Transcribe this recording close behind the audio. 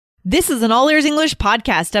This is an All Ears English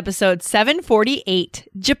podcast, episode 748,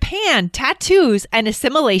 Japan, Tattoos, and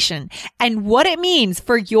Assimilation, and what it means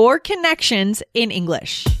for your connections in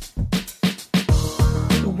English.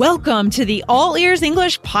 Welcome to the All Ears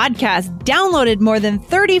English podcast, downloaded more than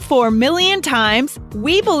 34 million times.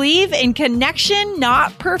 We believe in connection,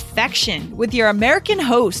 not perfection, with your American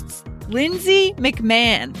hosts, Lindsay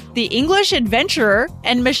McMahon, the English adventurer,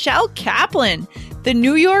 and Michelle Kaplan, the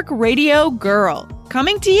New York radio girl.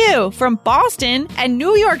 Coming to you from Boston and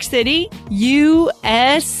New York City,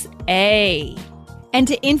 USA. And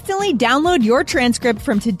to instantly download your transcript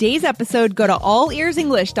from today's episode, go to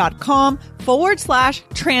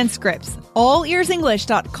allearsenglish.com/transcripts.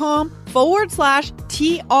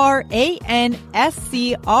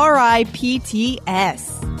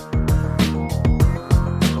 allearsenglish.com/transcripts.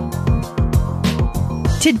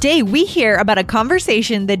 Today, we hear about a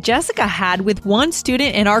conversation that Jessica had with one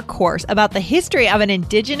student in our course about the history of an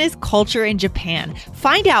indigenous culture in Japan.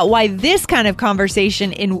 Find out why this kind of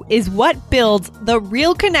conversation is what builds the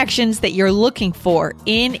real connections that you're looking for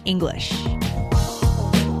in English.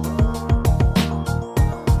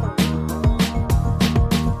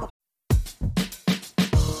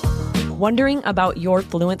 Wondering about your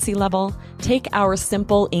fluency level? Take our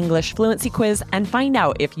simple English fluency quiz and find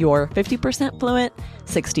out if you're 50% fluent,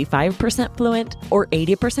 65% fluent, or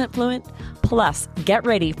 80% fluent. Plus, get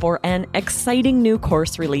ready for an exciting new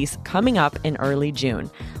course release coming up in early June.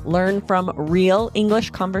 Learn from real English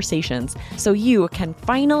conversations so you can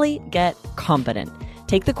finally get confident.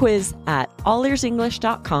 Take the quiz at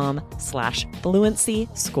allearsenglish.com/fluency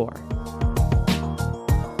score.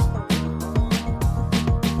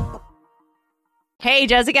 Hey,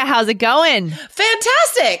 Jessica, how's it going?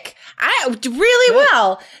 Fantastic. Really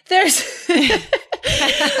well. There's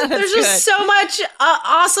just so much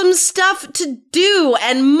awesome stuff to do.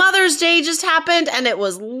 And Mother's Day just happened and it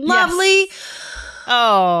was lovely. Yes.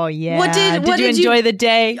 Oh, yeah. What did you enjoy the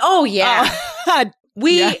day? Oh, yeah.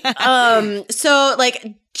 So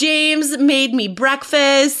James made me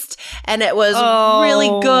breakfast and it was really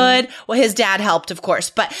good. Well, his dad helped, of course,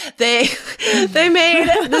 but they made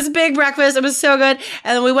this big breakfast. It was so good.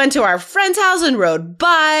 And then we went to our friend's house and rode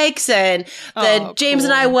bikes, and then James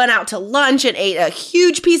and I went out to lunch and ate a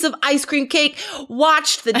huge piece of ice cream cake,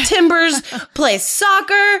 watched the Timbers play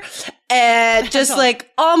soccer, and just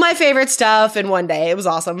all my favorite stuff in one day. It was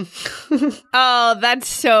awesome. Oh, that's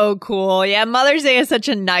so cool. Yeah, Mother's Day is such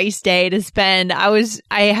a nice day to spend.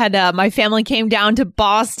 I had my family came down to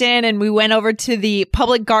Boston and we went over to the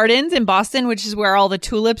public gardens in Boston, which is where all the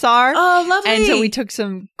tulips are. Oh, lovely. And so we took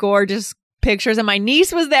some gorgeous pictures, and my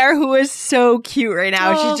niece was there, who is so cute right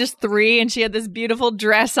now. She's just 3 and she had this beautiful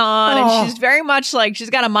dress on, and she's very much she's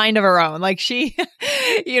got a mind of her own. She,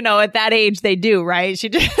 at that age they do, right? She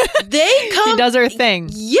just, she does her thing.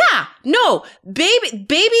 Yeah. No,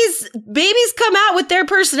 babies come out with their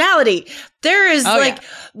personality. There is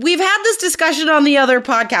we've had this discussion on the other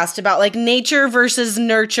podcast about nature versus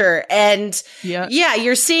nurture. And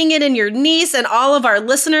you're seeing it in your niece and all of our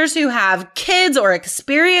listeners who have kids or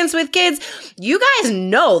experience with kids. You guys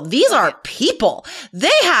know these are people. They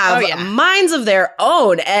have minds of their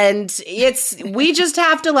own. And we just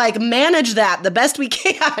have to manage that the best we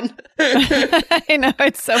can. I know.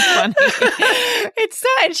 It's so funny.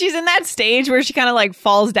 And she's in that stage where she kind of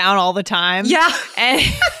falls down all the time. Yeah. And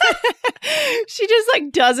she just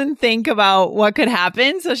doesn't think about what could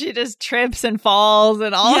happen. So she just trips and falls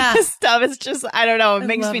and all this stuff. It's just, I don't know. It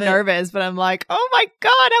makes me nervous, but I'm like, oh my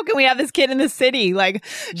God, how can we have this kid in the city?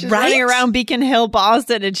 She's running around Beacon Hill,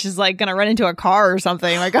 Boston, and she's going to run into a car or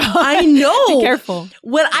something. I know. Be careful.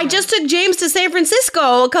 When I just took James to San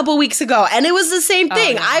Francisco a couple weeks ago, and it was the same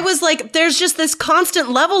thing. I was there's just this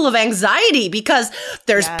constant level of anxiety because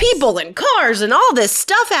there's people and cars and all this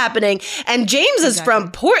stuff happening. And James is from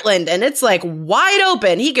Portland, and it's wide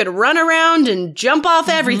open. He could run around and jump off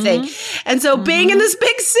everything. And so being in this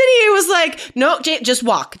big city, it was no, James, just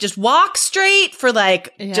walk straight for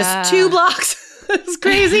just 2 blocks. It's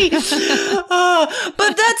crazy.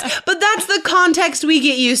 But that's the context we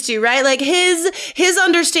get used to, right? His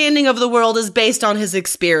understanding of the world is based on his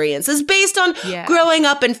experience, is based on growing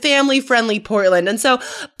up in family-friendly Portland. And so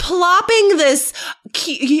plopping this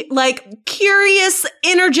curious,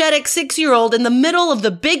 energetic 6-year-old in the middle of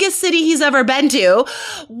the biggest city he's ever been to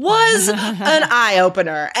was an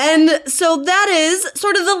eye-opener. And so that is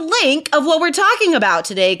sort of the link of what we're talking about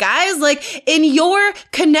today, guys. In your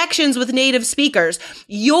connections with native speakers,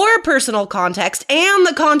 your personal context and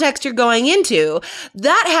the context you're going into,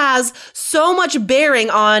 that has so much bearing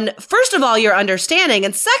on, first of all, your understanding,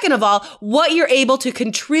 and second of all, what you're able to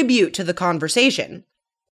contribute to the conversation.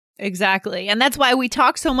 Exactly. And that's why we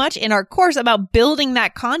talk so much in our course about building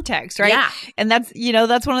that context, right? Yeah. And that's,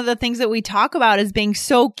 that's one of the things that we talk about as being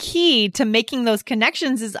so key to making those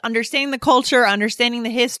connections is understanding the culture, understanding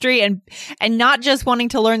the history, and not just wanting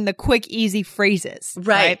to learn the quick, easy phrases.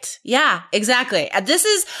 Right. Yeah, exactly. This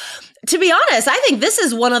is, to be honest, I think this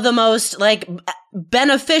is one of the most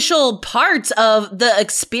beneficial parts of the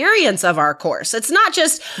experience of our course. It's not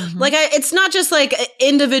just it's not just like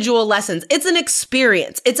individual lessons. It's an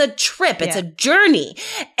experience. It's a trip. It's a journey.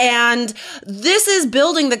 And this is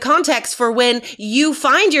building the context for when you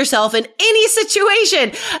find yourself in any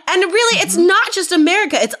situation. And really, it's not just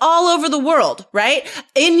America. It's all over the world, right?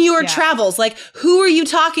 In your travels, like, who are you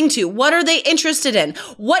talking to? What are they interested in?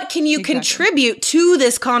 What can you contribute to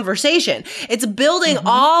this conversation? It's building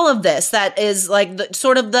all of this that is like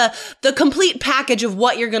the complete package of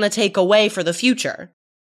what you're going to take away for the future.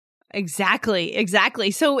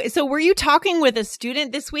 Exactly. So were you talking with a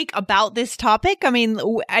student this week about this topic? I mean,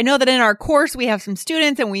 I know that in our course we have some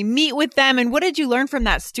students and we meet with them. And what did you learn from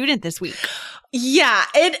that student this week? Yeah,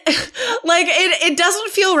 it doesn't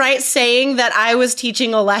feel right saying that I was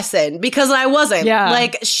teaching a lesson because I wasn't. Yeah.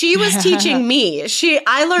 Like, she was teaching me.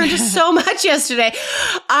 I learned so much yesterday.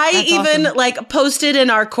 I even posted in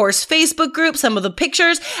our course Facebook group some of the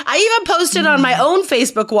pictures. I even posted on my own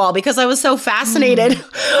Facebook wall because I was so fascinated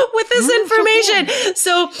with this information.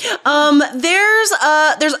 So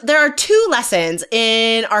there are 2 lessons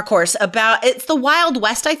in our course about, it's the Wild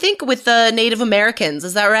West, I think, with the Native Americans.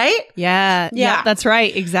 Is that right? Yeah. Yeah, that's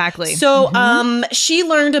right. Exactly. So she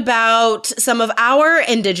learned about some of our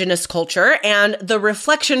indigenous culture, and the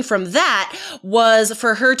reflection from that was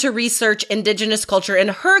for her to research indigenous culture in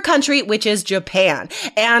her country, which is Japan.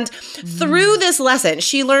 And through this lesson,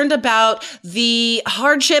 she learned about the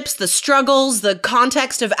hardships, the struggles, the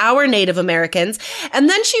context of our Native Americans. And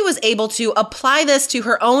then she was able to apply this to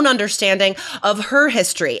her own understanding of her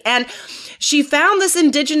history. And she found this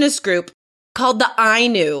indigenous group called the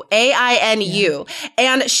Ainu, A-I-N-U. Yeah.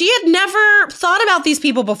 And she had never thought about these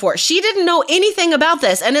people before. She didn't know anything about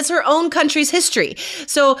this, and it's her own country's history.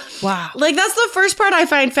 So, that's the first part I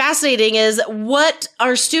find fascinating, is what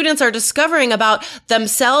our students are discovering about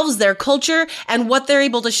themselves, their culture, and what they're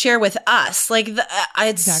able to share with us.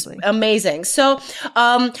 It's amazing. So,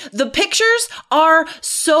 the pictures are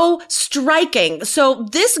so striking. So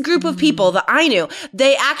this group of people, the Ainu,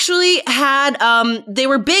 they actually had, they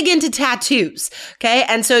were big into tattoos. Okay.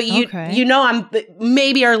 And so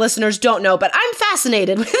maybe our listeners don't know, but I'm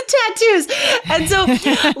fascinated with tattoos. And so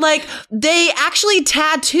they actually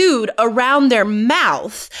tattooed around their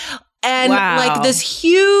mouth. And this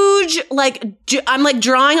huge, I'm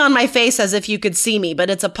drawing on my face as if you could see me, but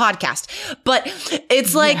it's a podcast. But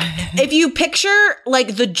it's if you picture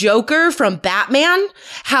the Joker from Batman,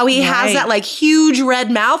 how he has that huge red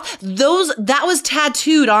mouth, that was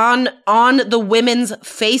tattooed on the women's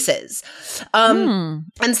faces. And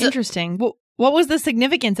so, interesting. Well, what was the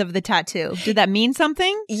significance of the tattoo? Did that mean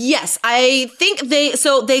something? Yes, I think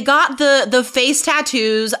they got the face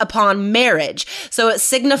tattoos upon marriage. So it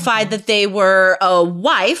signified that they were a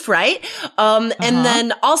wife, right? And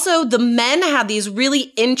then also the men had these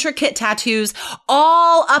really intricate tattoos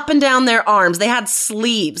all up and down their arms. They had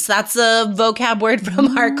sleeves. That's a vocab word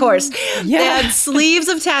from our course. Yeah. They had sleeves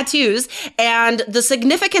of tattoos. And the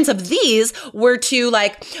significance of these were to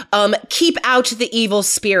keep out the evil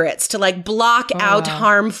spirits, to block out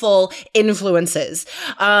harmful influences,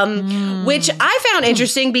 which I found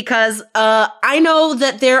interesting because I know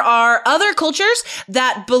that there are other cultures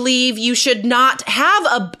that believe you should not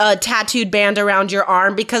have a tattooed band around your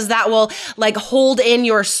arm because that will hold in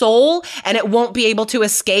your soul and it won't be able to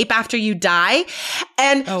escape after you die.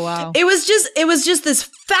 And it was just this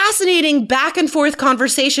fascinating back and forth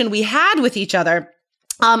conversation we had with each other.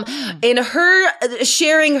 In her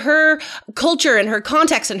sharing her culture and her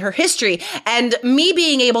context and her history, and me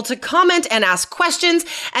being able to comment and ask questions.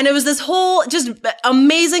 And it was this whole just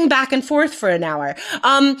amazing back and forth for an hour.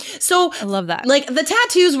 So I love that. The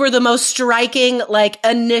tattoos were the most striking,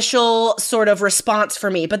 initial sort of response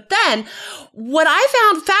for me. But then what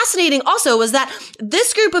I found fascinating also was that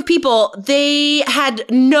this group of people, they had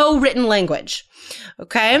no written language.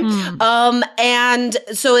 Okay. And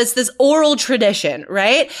so it's this oral tradition,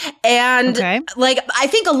 right? And I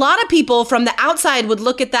think a lot of people from the outside would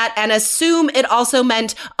look at that and assume it also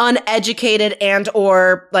meant uneducated and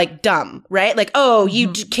or dumb, right?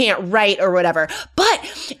 You can't write or whatever. But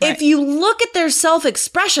if you look at their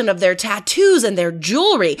self-expression of their tattoos and their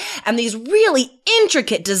jewelry and these really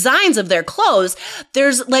intricate designs of their clothes,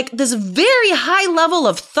 there's this very high level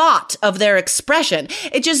of thought of their expression.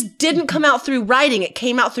 It just didn't come out through writing. It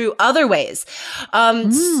came out through other ways.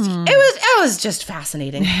 It was just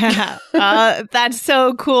fascinating. That's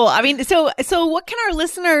so cool. I mean, so what can our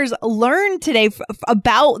listeners learn today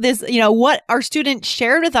about this? What our student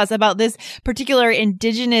shared with us about this particular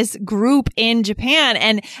indigenous group in Japan,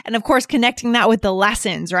 and of course connecting that with the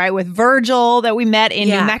lessons, right? With Virgil that we met in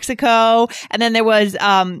New Mexico, and then there was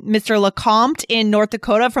Mr. Lecomte in North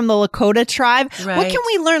Dakota from the Lakota tribe. Right. What can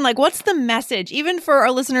we learn? Like, what's the message, even for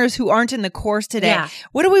our listeners who aren't in the course today? Yeah.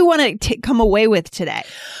 What do we want to come away with today?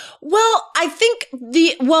 Well, I think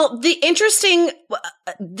the interesting,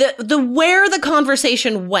 the where the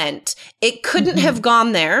conversation went, it couldn't have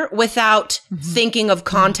gone there without thinking of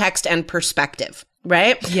context and perspective.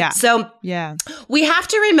 Right? Yeah. So we have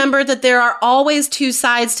to remember that there are always two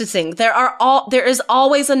sides to things. There is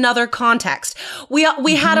always another context. We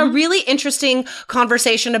had a really interesting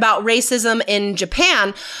conversation about racism in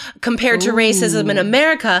Japan compared to racism in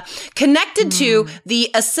America, connected to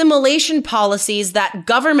the assimilation policies that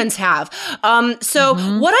governments have. So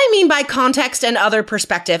what I mean by context and other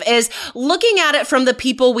perspective is looking at it from the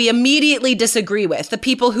people we immediately disagree with, the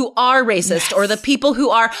people who are racist or the people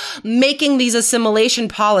who are making these assimilation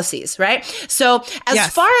policies, right? So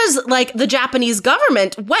as far as like the Japanese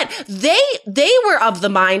government went, they were of the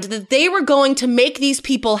mind that they were going to make these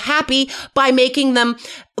people happy by making them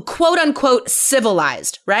quote unquote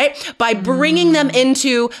civilized, right? By bringing them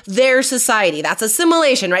into their society. That's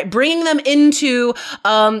assimilation, right? Bringing them into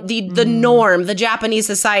the norm, the Japanese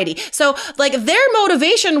society. So like their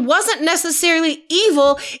motivation wasn't necessarily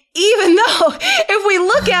evil, even though if we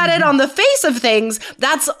look at it on the face of things,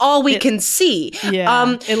 that's all we can see.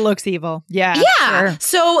 Yeah, it looks evil. Yeah. Sure.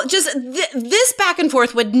 So just this back and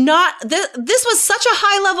forth would not, this was such a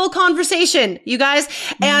high level conversation, you guys.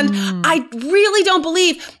 And I really don't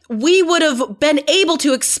believe we would have been able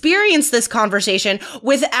to experience this conversation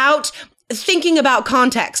without thinking about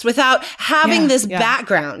context, without having this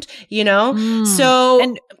background, So, I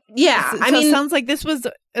mean, it sounds like this was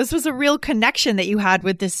a real connection that you had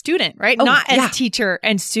with this student, right? Not as teacher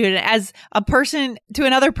and student, as a person to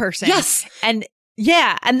another person. Yes. And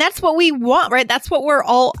that's what we want, right? That's what we're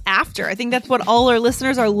all after. I think that's what all our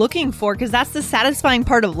listeners are looking for, because that's the satisfying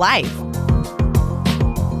part of life.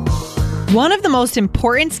 One of the most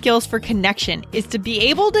important skills for connection is to be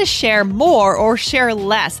able to share more or share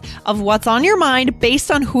less of what's on your mind based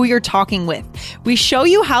on who you're talking with. We show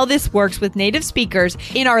you how this works with native speakers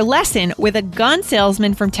in our lesson with a gun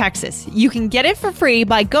salesman from Texas. You can get it for free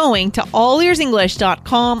by going to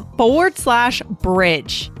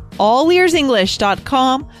allearsenglish.com/bridge.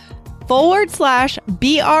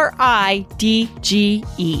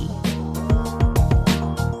 allearsenglish.com/BRIDGE.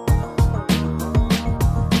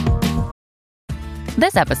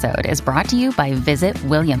 This episode is brought to you by Visit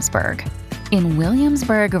Williamsburg. In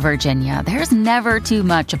Williamsburg, Virginia, there's never too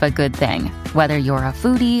much of a good thing. Whether you're a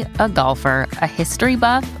foodie, a golfer, a history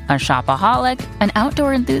buff, a shopaholic, an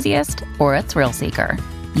outdoor enthusiast, or a thrill seeker,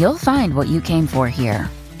 you'll find what you came for here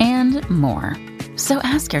and more. So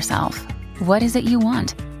ask yourself, what is it you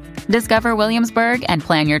want? Discover Williamsburg and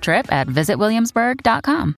plan your trip at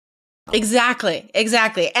visitwilliamsburg.com. Exactly.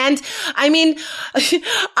 And I mean,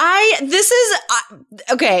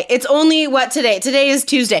 okay, it's only today? Today is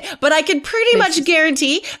Tuesday, but I could pretty much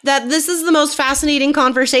guarantee that this is the most fascinating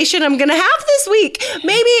conversation I'm going to have this week.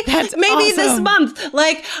 Maybe awesome. This month.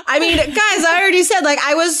 Like, I mean, guys, I already said, like,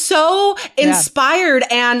 I was so inspired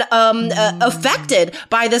and affected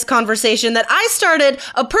by this conversation that I started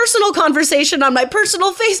a personal conversation on my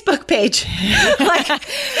personal Facebook page. Like,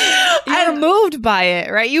 you were moved by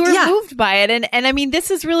it, right? You were moved by it. And I mean, this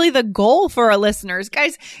is really the goal for our listeners.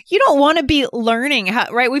 Guys, you don't want to be learning,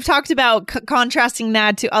 right? We've talked about contrasting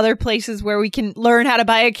that to other places where we can learn how to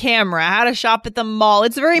buy a camera, how to shop at the mall.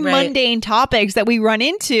 It's very mundane topics that we run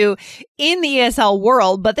into in the ESL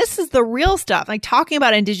world, but this is the real stuff, like talking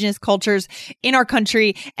about indigenous cultures in our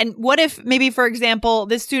country. And what if maybe, for example,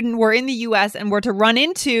 this student were in the US and were to run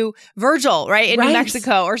into Virgil, right, in New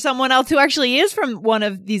Mexico, or someone else who actually is from one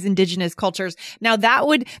of these indigenous cultures. Now that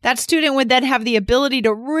student would then have the ability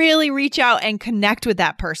to really reach out and connect with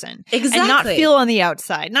that person. Exactly. And not feel on the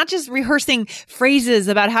outside, not just rehearsing phrases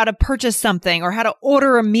about how to purchase something or how to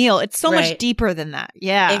order a meal. It's so much deeper than that.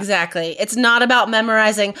 Yeah. Exactly. It's not about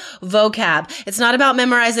memorizing vocab. It's not about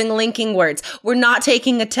memorizing linking words. We're not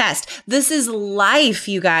taking a test. This is life,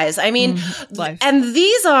 you guys. I mean, life. And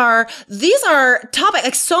these are topics,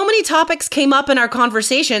 like so many topics came up in our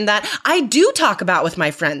conversation that I do talk about with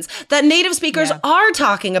my friends, that native speakers are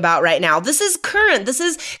talking about about right now. This is current. This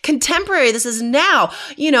is contemporary. This is now,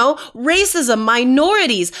 racism,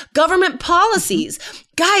 minorities, government policies.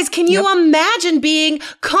 Guys, can you imagine being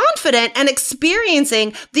confident and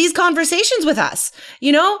experiencing these conversations with us?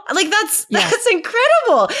 That's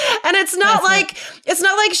incredible. And it's not like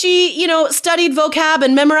she, studied vocab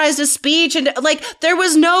and memorized a speech, and there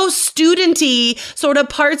was no studenty sort of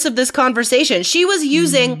parts of this conversation. She was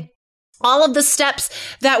using all of the steps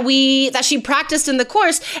that she practiced in the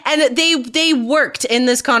course, and they worked in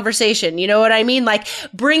this conversation. You know what I mean? Like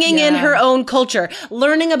bringing in her own culture,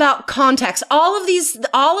 learning about context, all of these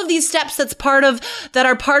steps that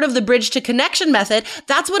are part of the Bridge to Connection method.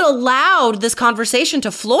 That's what allowed this conversation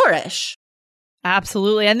to flourish.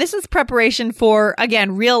 Absolutely. And this is preparation for,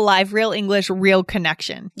 again, real life, real English, real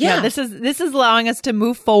connection. Yeah. This is allowing us to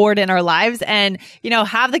move forward in our lives and,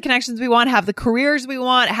 have the connections we want, have the careers we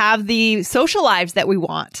want, have the social lives that we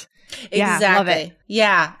want. Exactly. Yeah, love it.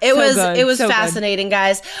 Yeah, it was so fascinating,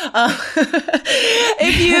 guys.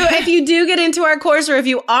 If you do get into our course, or if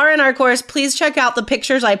you are in our course, please check out the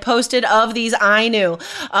pictures I posted of these Ainu.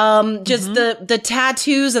 Just the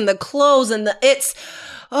tattoos and the clothes and it's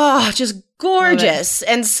just gorgeous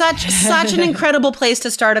and such an incredible place to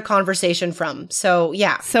start a conversation from. So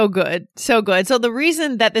yeah. So good. So good. So the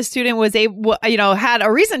reason that the student was able, had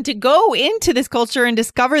a reason to go into this culture and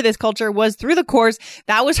discover this culture was through the course.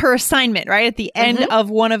 That was her assignment, right? At the end of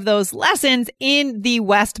one of those lessons in the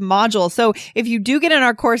West module. So if you do get in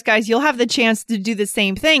our course, guys, you'll have the chance to do the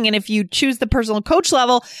same thing. And if you choose the personal coach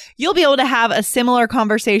level, you'll be able to have a similar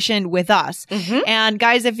conversation with us. And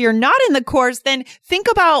guys, if you're not in the course, then think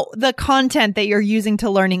about the content that you're using to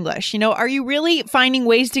learn English. Are you really finding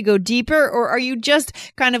ways to go deeper, or are you just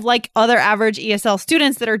kind of like other average ESL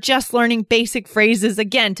students that are just learning basic phrases,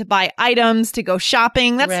 again, to buy items, to go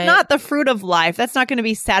shopping? That's not the fruit of life. That's not going to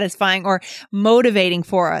be satisfying or motivating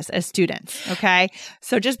for us as students. Okay.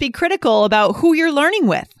 So just be critical about who you're learning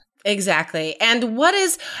with. Exactly. And what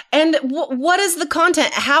is the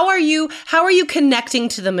content? How are you connecting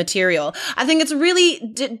to the material? I think it's really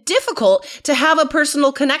difficult to have a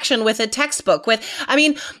personal connection with a textbook.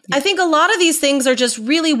 I think a lot of these things are just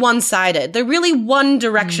really one-sided. They're really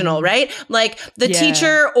one-directional, right? Like the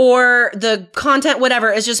teacher or the content,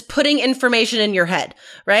 whatever, is just putting information in your head,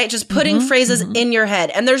 right? Just putting phrases in your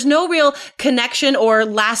head. And there's no real connection or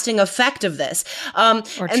lasting effect of this.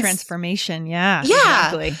 Or transformation. Yeah.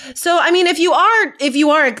 Exactly. So, if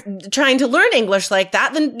you are trying to learn English like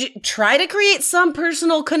that, then try to create some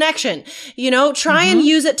personal connection, try and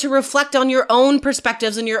use it to reflect on your own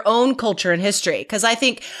perspectives and your own culture and history. Cause I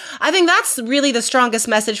think that's really the strongest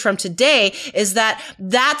message from today, is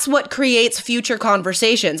that's what creates future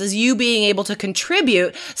conversations, is you being able to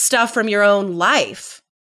contribute stuff from your own life.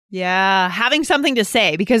 Yeah, having something to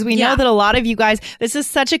say, because we know that a lot of you guys, this is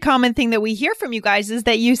such a common thing that we hear from you guys, is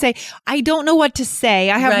that you say, I don't know what to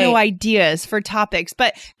say. I have no ideas for topics.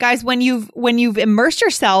 But guys, when you've immersed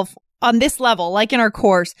yourself on this level, like in our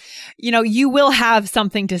course, you will have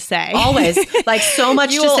something to say. Always. Like so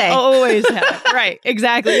much to say. Always have. Right.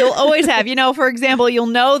 Exactly. You'll always have, for example, you'll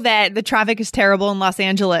know that the traffic is terrible in Los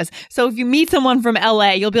Angeles. So if you meet someone from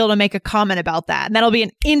LA, you'll be able to make a comment about that. And that'll be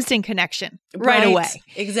an instant connection right away.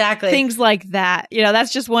 Exactly. Things like that.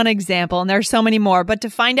 That's just one example. And there's so many more. But to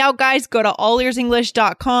find out, guys, go to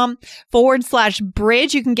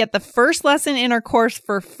allearsenglish.com/bridge. You can get the first lesson in our course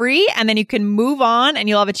for free. And then you can move on and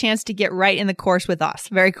you'll have a chance to get right in the course with us.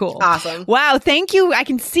 Very cool. Awesome. Wow. Thank you. I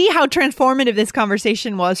can see how transformative this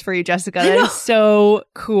conversation was for you, Jessica. That is so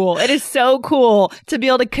cool. It is so cool to be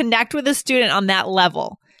able to connect with a student on that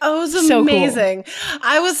level. Oh, it was amazing. So cool.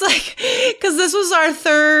 I was like, because this was our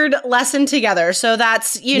third lesson together. So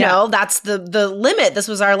that's, that's the limit. This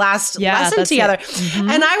was our last lesson together.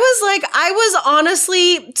 And I was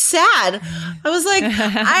honestly sad. I was like,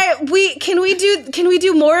 can we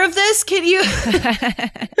do more of this? Can you?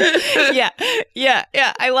 Yeah.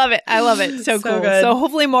 I love it. So cool. Good. So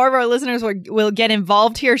hopefully more of our listeners will get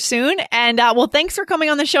involved here soon. And thanks for coming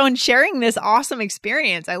on the show and sharing this awesome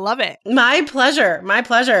experience. I love it. My pleasure.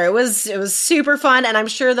 It was super fun, and I'm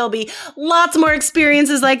sure there'll be lots more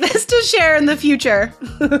experiences like this to share in the future.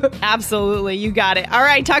 Absolutely. You got it. All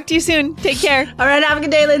right. Talk to you soon. Take care. All right. Have a good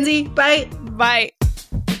day, Lindsay. Bye. Bye.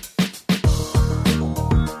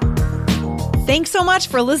 Thanks so much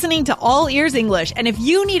for listening to All Ears English. And if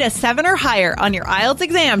you need a 7 or higher on your IELTS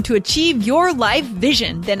exam to achieve your life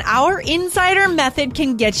vision, then our Insider Method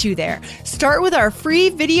can get you there. Start with our free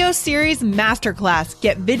video series masterclass.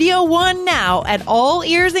 Get video 1 now at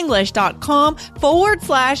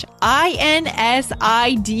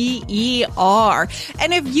allearsenglish.com/INSIDER.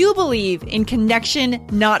 And if you believe in connection,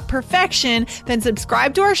 not perfection, then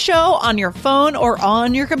subscribe to our show on your phone or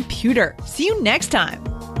on your computer. See you next time.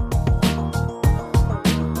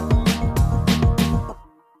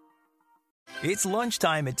 It's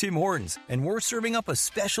lunchtime at Tim Hortons, and we're serving up a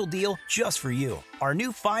special deal just for you. Our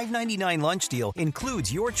new $5.99 lunch deal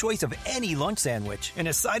includes your choice of any lunch sandwich and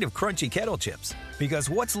a side of crunchy kettle chips.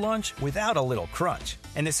 Because what's lunch without a little crunch?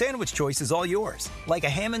 And the sandwich choice is all yours, like a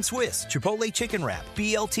ham and Swiss, Chipotle chicken wrap,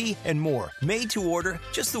 BLT, and more, made to order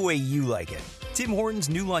just the way you like it. Tim Hortons'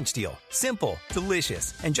 new lunch deal. Simple,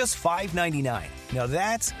 delicious, and just $5.99. Now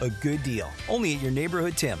that's a good deal. Only at your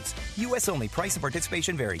neighborhood Tim's. U.S. only. Price and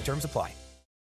participation vary. Terms apply.